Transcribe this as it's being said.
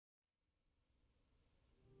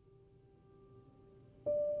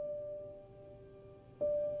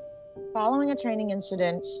Following a training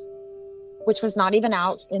incident, which was not even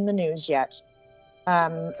out in the news yet,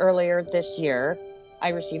 earlier this year, I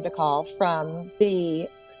received a call from the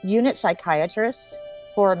unit psychiatrist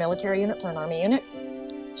for a military unit, for an Army unit.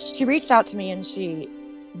 She reached out to me and she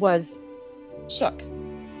was shook,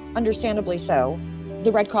 understandably so.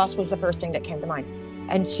 The Red Cross was the first thing that came to mind.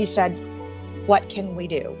 And she said, "What can we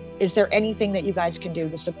do? Is there anything that you guys can do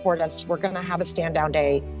to support us? We're going to have a stand down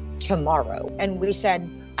day tomorrow." And we said,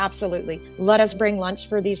 absolutely. Let us bring lunch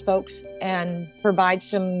for these folks and provide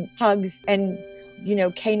some hugs and,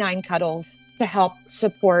 canine cuddles to help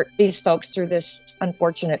support these folks through this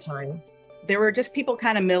unfortunate time. There were just people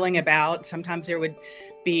kind of milling about. Sometimes there would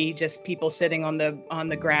be just people sitting on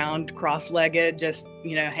the ground, cross-legged, just,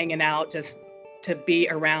 hanging out, just to be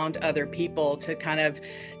around other people, to kind of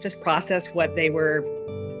just process what they were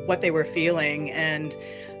feeling. And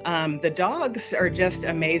the dogs are just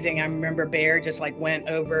amazing. I remember Bear just went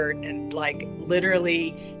over and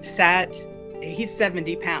literally sat. He's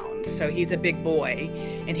 70 pounds, so he's a big boy,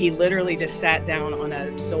 and he literally just sat down on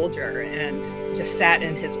a soldier and just sat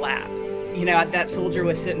in his lap. That soldier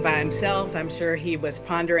was sitting by himself. I'm sure he was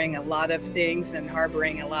pondering a lot of things and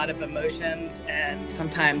harboring a lot of emotions, and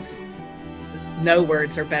sometimes no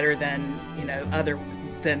words are better than, other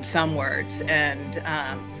than some words. And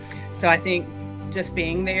so I think just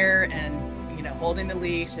being there and, holding the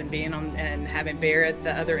leash and being on and having Bear at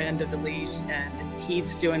the other end of the leash, and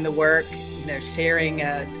he's doing the work, sharing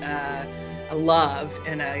a love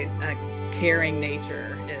and a caring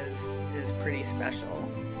nature is pretty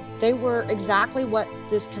special. They were exactly what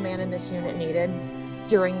this command and this unit needed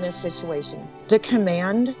during this situation. The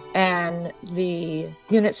command and the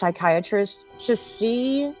unit psychiatrist, to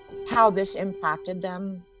see how this impacted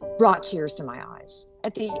them brought tears to my eyes.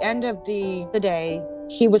 At the end of the day,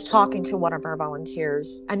 he was talking to one of our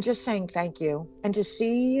volunteers and just saying thank you. And to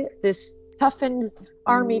see this toughened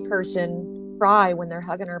Army person cry when they're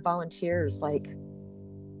hugging our volunteers,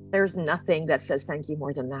 there's nothing that says thank you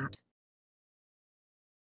more than that.